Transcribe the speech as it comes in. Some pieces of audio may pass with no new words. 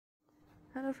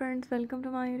Hello friends, welcome to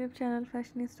my YouTube channel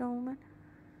Fashionista Woman.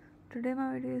 Today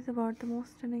my video is about the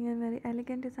most stunning and very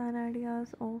elegant design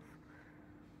ideas of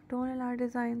tonal art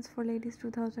designs for ladies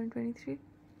 2023.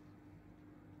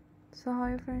 So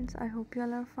hi friends, I hope you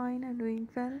all are fine and doing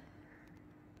well.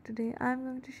 Today I am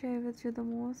going to share with you the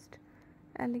most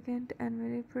elegant and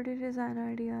very pretty design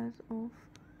ideas of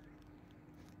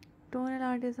tonal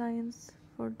art designs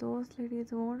for those ladies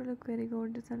who want to look very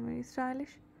gorgeous and very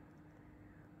stylish.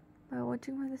 By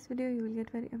watching this video, you will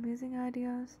get very amazing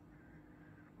ideas.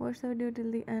 Watch the video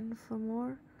till the end for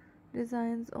more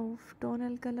designs of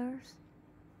tonal colors.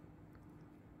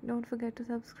 Don't forget to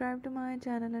subscribe to my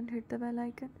channel and hit the bell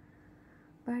icon.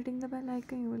 By hitting the bell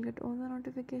icon, you will get all the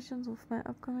notifications of my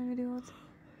upcoming videos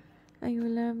and you will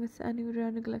never miss any video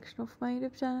and collection of my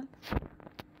YouTube channel.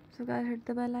 So guys, hit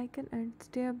the bell icon and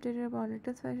stay updated about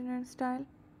latest fashion and style.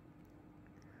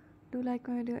 Do like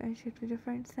my video and share it with your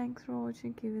friends. Thanks for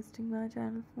watching. Keep visiting my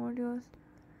channel for more videos.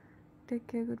 Take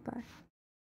care. Goodbye.